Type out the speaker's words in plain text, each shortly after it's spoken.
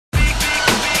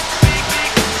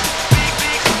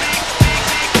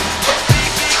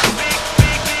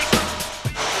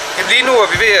er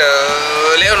vi ved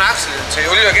at lave en aksel til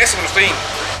olie- og gasindustrien.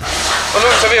 Og nu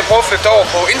er vi så ved at prøve at flytte over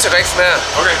på Integrexen her.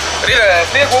 Okay. Og det er der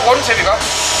flere gode grunde til, at vi gør.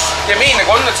 Jamen en af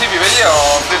grundene til, at vi vælger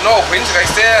at flytte over på Integrex,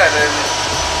 det er, at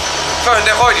førhen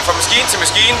der røg de fra maskine til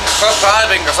maskine. Først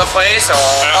plejebænk og så fræser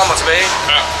og frem og tilbage.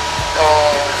 Ja. Og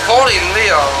fordelen ved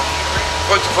at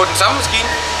rykke på den samme maskine,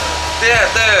 det er,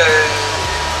 at der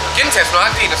gentages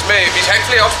nøjagtigt med, vi har ikke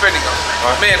flere opspændinger,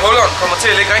 med at hulleren kommer til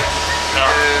at ligge rigtigt. Ja.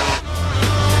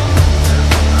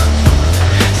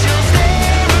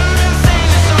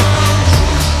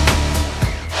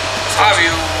 Så har vi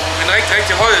jo en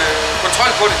rigtig høj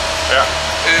kontrol på det. Ja.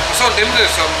 På sådan en emne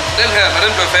som den her, når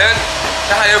den blev færdig,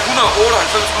 der har jeg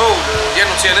 198 mål, jeg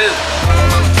noterer ned.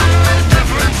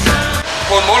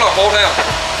 På en målerapport her,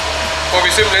 hvor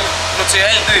vi simpelthen noterer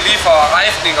alt det lige fra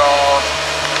rejsning og...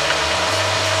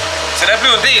 Så der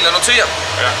bliver en del at notere.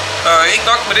 Ja. Ikke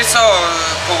nok med det, så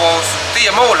på vores det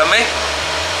jeg måler med,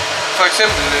 for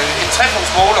eksempel en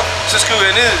trepunktsmåler, så skriver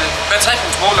jeg ned, hvad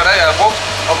trepunktsmåler der jeg har brugt,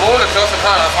 og målerklodsen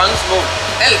har en referencemål.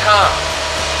 Alt har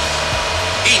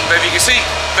en, hvad vi kan se,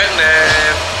 hvad den er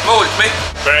målt med.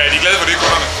 Hvad er de glade for det,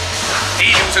 kunderne? Det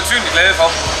er de usandsynligt glade for.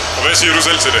 Og hvad siger du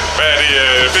selv til det? Hvad er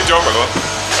det fedt job eller noget?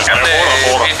 Altså,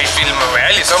 jamen, hvis vi må være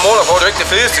ærlige, så målerapport er jo ikke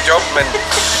det fedeste job,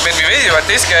 men vi ved jo, at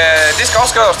det skal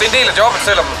også gøres. Det er en del af jobbet,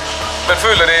 selvom man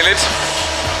føler, det er lidt...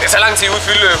 Det tager lang tid at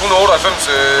udfylde 198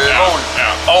 mål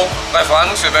og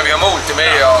reference, hvad vi har målt det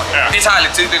med, og det tager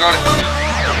lidt tid, det gør det.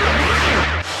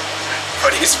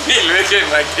 Og det er smil væk,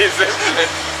 Henrik, det er simpelthen...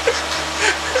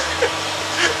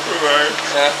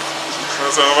 Ja.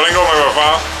 Altså, hvordan går man med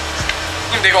far?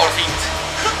 Jamen, det går det fint.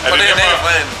 Er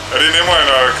det nemmere end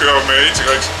at køre med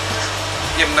Integrex?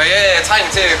 Jamen, når jeg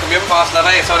trænger til at komme hjemmefra og slappe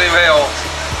af, så er det jo herovre.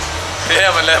 Det er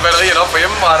her, man lader batterierne op på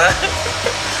hjemmefra, der.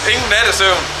 Ingen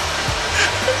nattesøvn.